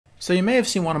So you may have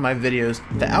seen one of my videos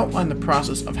that outline the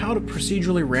process of how to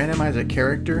procedurally randomize a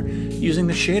character using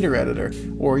the shader editor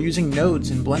or using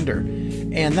nodes in Blender.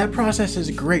 And that process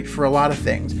is great for a lot of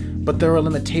things, but there are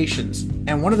limitations.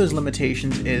 And one of those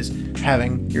limitations is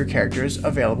having your characters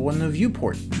available in the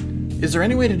viewport. Is there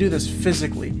any way to do this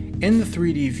physically in the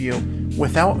 3D view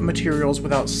without materials,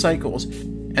 without cycles?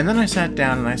 And then I sat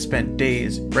down and I spent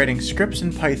days writing scripts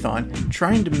in Python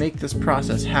trying to make this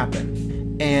process happen.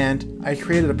 And I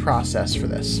created a process for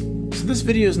this. So this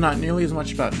video is not nearly as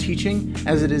much about teaching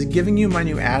as it is giving you my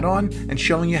new add-on and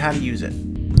showing you how to use it.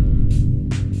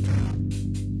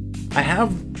 I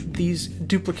have these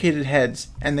duplicated heads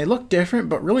and they look different,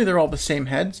 but really they're all the same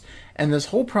heads, and this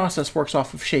whole process works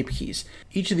off of shape keys.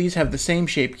 Each of these have the same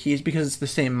shape keys because it's the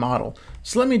same model.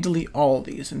 So let me delete all of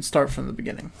these and start from the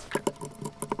beginning.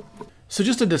 So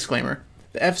just a disclaimer,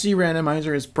 the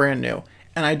FZRandomizer is brand new,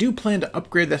 and I do plan to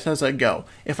upgrade this as I go.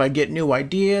 If I get new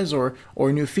ideas or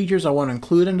new features I want to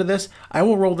include into this, I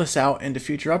will roll this out into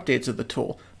future updates of the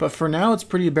tool. But for now, it's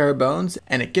pretty bare bones,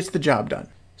 and it gets the job done.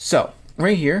 So,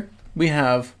 right here, we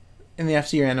have, in the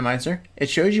FZRandomizer, it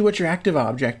shows you what your active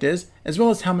object is, as well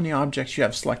as how many objects you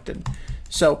have selected.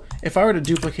 So, if I were to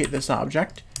duplicate this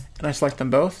object, and I select them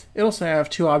both, it'll say I have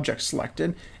 2 objects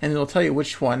selected, and it'll tell you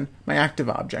which one my active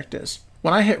object is.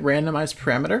 When I hit randomize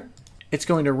parameter, it's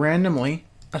going to randomly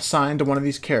assign to one of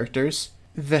these characters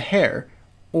the hair,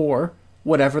 or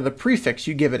whatever the prefix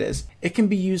you give it is. It can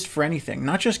be used for anything,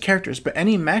 not just characters, but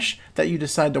any mesh that you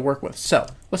decide to work with. So,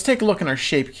 let's take a look at our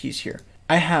shape keys here.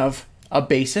 I have a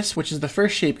basis, which is the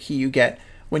first shape key you get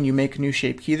when you make a new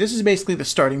shape key. This is basically the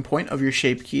starting point of your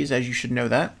shape keys, as you should know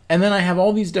that. And then I have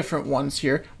all these different ones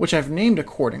here, which I've named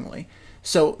accordingly.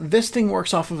 So this thing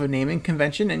works off of a naming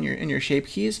convention in your shape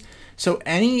keys. So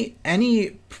any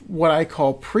what I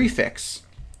call prefix,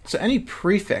 so any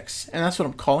prefix, and that's what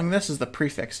I'm calling this, is the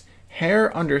prefix,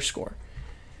 hair underscore.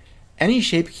 Any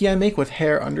shape key I make with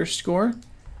hair underscore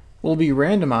will be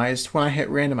randomized when I hit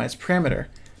randomize parameter.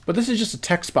 But this is just a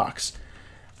text box.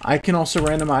 I can also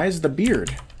randomize the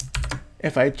beard.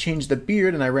 If I change the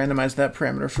beard and I randomize that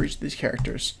parameter for each of these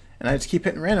characters. And I just keep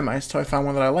hitting randomize until I find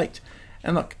one that I liked.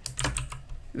 And look,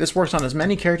 this works on as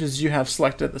many characters as you have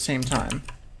selected at the same time.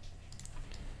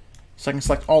 So I can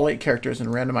select all 8 characters and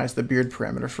randomize the beard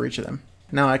parameter for each of them.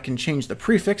 Now I can change the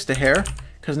prefix to hair,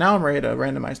 because now I'm ready to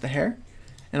randomize the hair,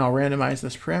 and I'll randomize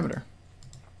this parameter.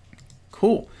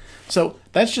 Cool. So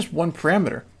that's just one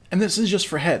parameter, and this is just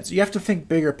for heads. You have to think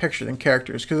bigger picture than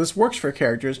characters, because this works for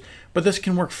characters, but this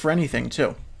can work for anything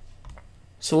too.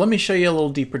 So let me show you a little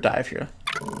deeper dive here.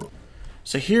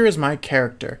 So here is my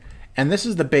character. And this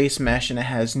is the base mesh, and it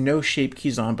has no shape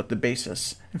keys on but the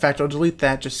basis. In fact, I'll delete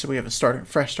that just so we have a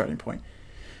fresh starting point.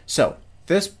 So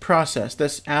this process,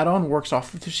 this add-on works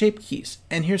off of the shape keys,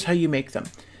 and here's how you make them.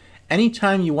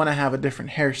 Anytime you want to have a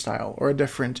different hairstyle or a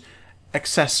different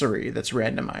accessory that's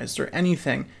randomized or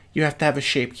anything, you have to have a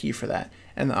shape key for that,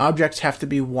 and the objects have to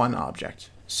be one object.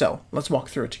 So let's walk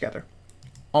through it together.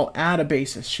 I'll add a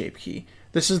basis shape key.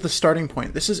 This is the starting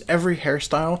point. This is every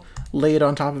hairstyle laid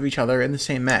on top of each other in the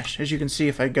same mesh. As you can see,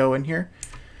 if I go in here,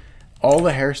 all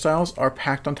the hairstyles are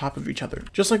packed on top of each other.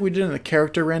 Just like we did in the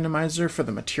character randomizer for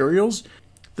the materials,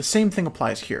 the same thing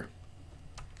applies here.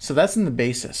 So that's in the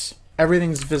basis.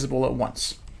 Everything's visible at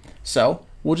once. So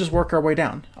we'll just work our way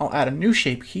down. I'll add a new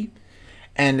shape key,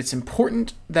 and it's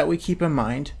important that we keep in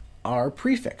mind our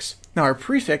prefix. Now our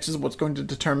prefix is what's going to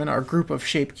determine our group of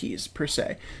shape keys per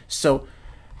se. So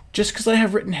just because I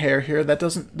have written hair here, that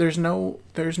doesn't, there's no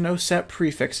set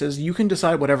prefixes. You can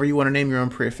decide whatever you want to name your own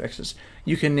prefixes.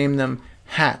 You can name them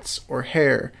hats or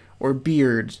hair or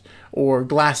beards or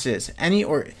glasses,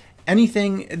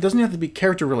 anything. It doesn't have to be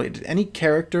character related. Any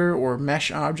character or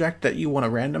mesh object that you want to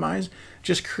randomize,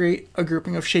 just create a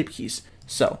grouping of shape keys.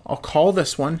 So I'll call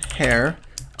this one hair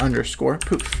underscore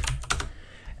poof.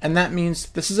 And that means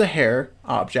this is a hair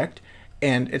object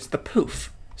and it's the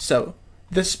poof. So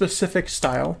this specific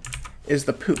style is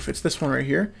the poof. It's this one right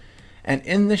here. And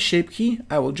in this shape key,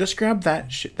 I will just grab that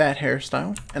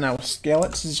hairstyle and I will scale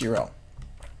it to 0.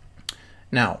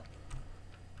 Now,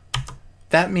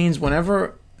 that means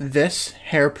whenever this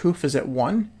hair poof is at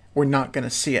 1, we're not going to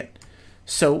see it.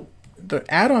 So the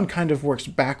add-on kind of works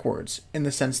backwards in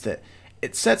the sense that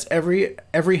it sets every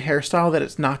hairstyle that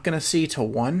it's not going to see to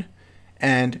 1,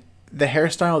 and the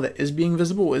hairstyle that is being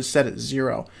visible is set at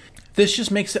 0. This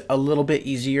just makes it a little bit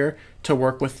easier to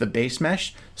work with the base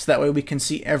mesh, so that way we can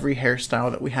see every hairstyle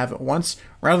that we have at once,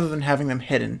 rather than having them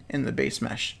hidden in the base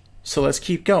mesh. So let's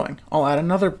keep going. I'll add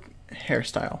another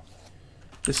hairstyle.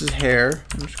 This is hair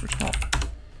underscore top.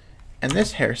 And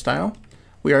this hairstyle,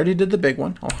 we already did the big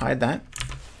one. I'll hide that.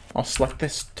 I'll select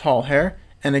this tall hair,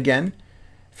 and again,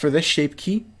 for this shape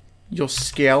key, you'll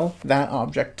scale that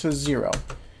object to 0.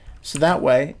 So that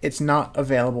way, it's not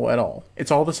available at all.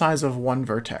 It's all the size of one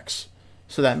vertex.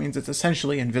 So that means it's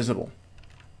essentially invisible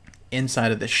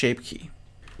inside of the shape key.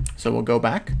 So we'll go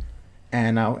back,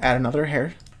 and I'll add another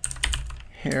hair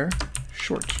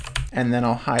short, and then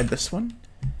I'll hide this one.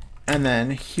 And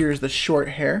then here's the short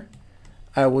hair.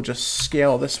 I will just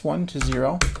scale this one to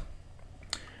 0.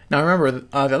 Now remember, the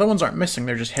other ones aren't missing,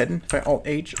 they're just hidden. If I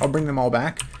Alt-H, I'll bring them all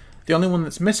back. The only one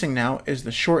that's missing now is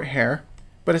the short hair,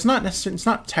 but it's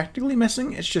not technically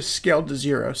missing, it's just scaled to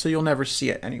 0, so you'll never see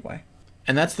it anyway.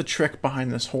 And that's the trick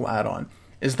behind this whole add-on,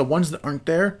 is the ones that aren't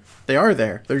there, they are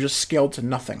there, they're just scaled to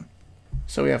nothing.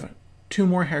 So we have 2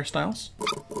 more hairstyles,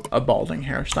 a balding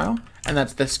hairstyle, and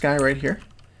that's this guy right here.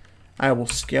 I will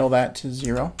scale that to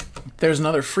 0. There's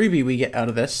another freebie we get out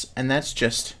of this, and that's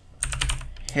just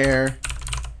hair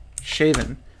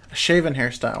shaven. A shaven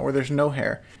hairstyle where there's no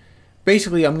hair.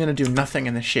 Basically, I'm going to do nothing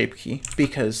in the shape key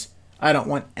because I don't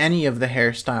want any of the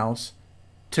hairstyles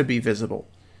to be visible.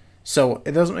 So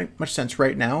it doesn't make much sense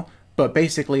right now, but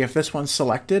basically if this one's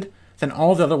selected, then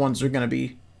all the other ones are going to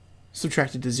be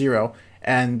subtracted to 0,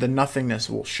 and the nothingness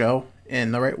will show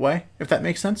in the right way, if that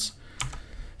makes sense.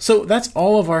 So that's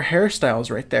all of our hairstyles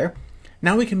right there.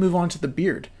 Now we can move on to the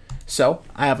beard. So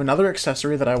I have another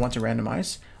accessory that I want to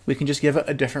randomize. We can just give it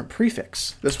a different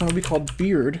prefix. This one will be called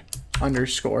beard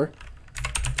underscore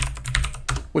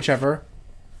whichever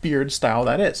beard style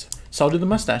that is. So I'll do the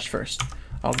mustache first.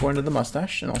 I'll go into the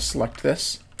mustache and I'll select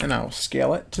this and I'll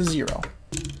scale it to 0.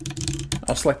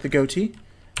 I'll select the goatee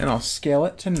and I'll scale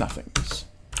it to nothingness.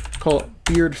 Call it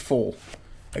beard full.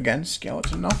 Again, scale it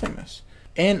to nothingness.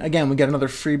 And again, we get another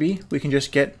freebie. We can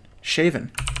just get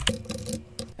shaven.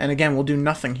 And again, we'll do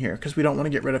nothing here because we don't want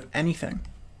to get rid of anything.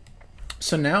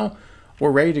 So now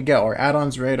we're ready to go. Our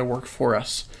add-on's ready to work for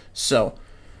us. So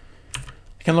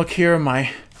I can look here in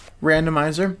my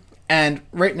randomizer. And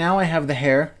right now I have the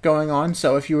hair going on.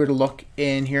 So if you were to look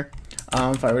in here,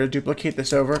 if I were to duplicate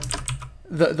this over,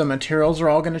 the materials are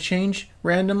all going to change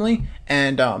randomly.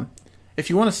 And if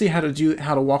you want to see how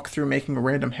to walk through making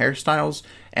random hairstyles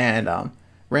and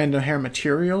random hair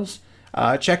materials,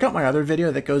 check out my other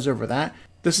video that goes over that.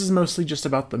 This is mostly just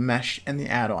about the mesh and the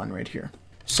add-on right here.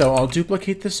 So I'll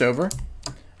duplicate this over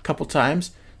a couple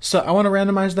times. So I want to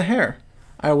randomize the hair.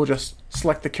 I will just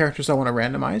select the characters I want to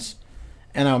randomize,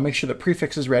 and I'll make sure the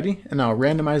prefix is ready, and I'll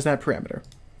randomize that parameter.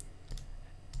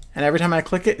 And every time I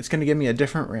click it, it's going to give me a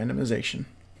different randomization.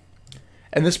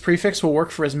 And this prefix will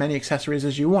work for as many accessories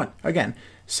as you want. Again,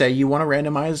 say you want to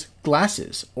randomize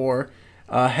glasses or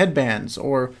headbands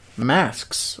or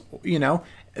masks, you know,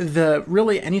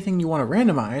 really anything you want to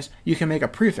randomize, you can make a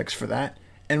prefix for that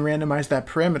and randomize that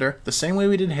parameter the same way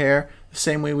we did hair, the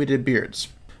same way we did beards.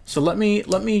 So let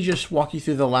me just walk you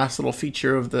through the last little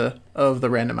feature of the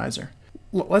randomizer.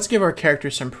 Let's give our character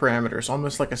some parameters,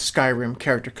 almost like a Skyrim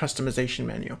character customization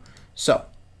menu. So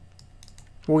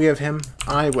we'll give him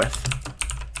eye width.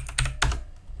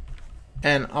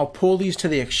 And I'll pull these to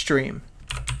the extreme.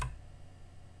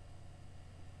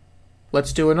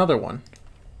 Let's do another one.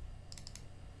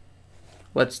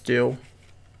 Let's do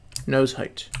nose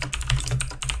height.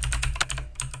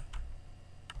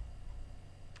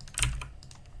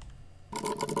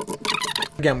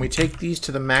 Again, we take these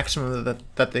to the maximum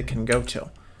that they can go to.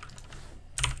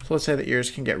 So let's say the ears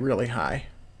can get really high.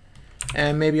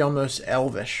 And maybe almost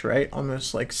elvish, right?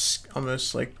 Almost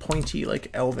like pointy, like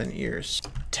elven ears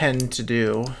tend to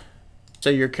do.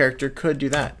 So your character could do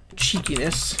that.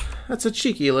 Cheekiness. That's a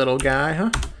cheeky little guy,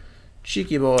 huh?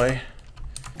 Cheeky boy.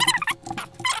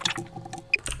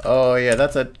 Oh yeah,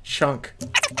 that's a chunk.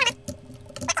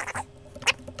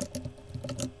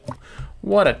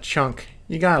 What a chunk.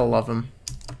 You gotta love him.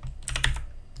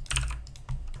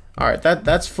 Alright,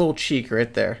 that's full cheek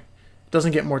right there.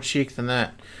 Doesn't get more cheek than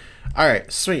that.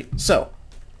 Alright, sweet. So,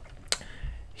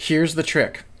 here's the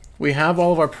trick. We have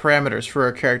all of our parameters for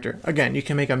our character. Again, you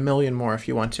can make a million more if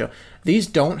you want to. These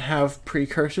don't have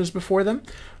precursors before them,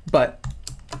 but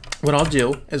what I'll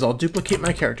do is I'll duplicate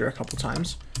my character a couple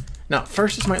times. Now,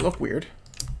 first this might look weird.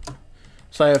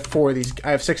 So I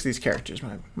have 6 of these characters,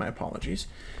 my apologies.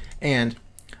 And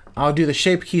I'll do the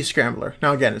shape Key Scrambler.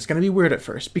 Now again, it's going to be weird at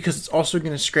first because it's also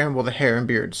going to scramble the hair and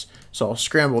beards. So I'll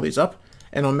scramble these up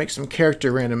and I'll make some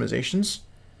character randomizations.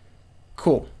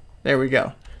 Cool. There we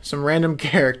go. Some random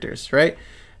characters, right?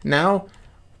 Now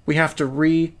we have to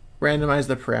re-randomize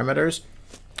the parameters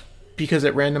because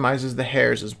it randomizes the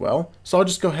hairs as well. So I'll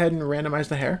just go ahead and randomize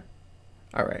the hair.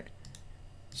 Alright.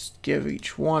 Just give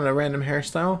each one a random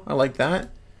hairstyle. I like that.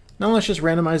 Now let's just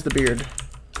randomize the beard.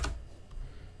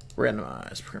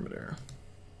 Randomize perimeter.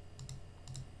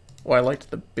 Oh, I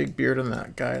liked the big beard on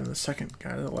that guy and the second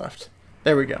guy to the left.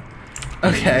 There we go.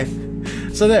 Okay,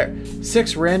 so there,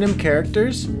 6 random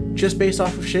characters just based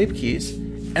off of shape keys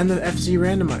and the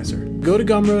FZRandomizer. Go to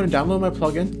Gumroad and download my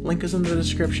plugin. Link is in the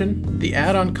description. The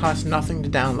add-on costs nothing to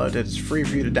download. It's free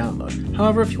for you to download.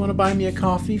 However, if you want to buy me a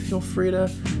coffee, feel free to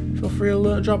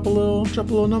drop a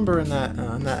little number in that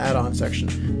add-on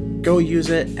section. Go use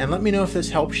it and let me know if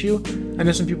this helps you. I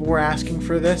know some people were asking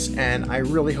for this, and I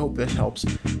really hope this helps.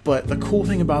 But the cool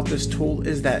thing about this tool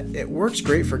is that it works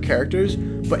great for characters,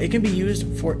 but it can be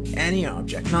used for any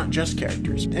object, not just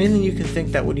characters. Anything you can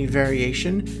think that would need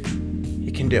variation,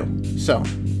 it can do. So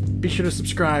be sure to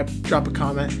subscribe, drop a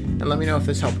comment, and let me know if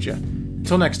this helped you.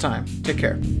 Until next time, take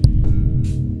care.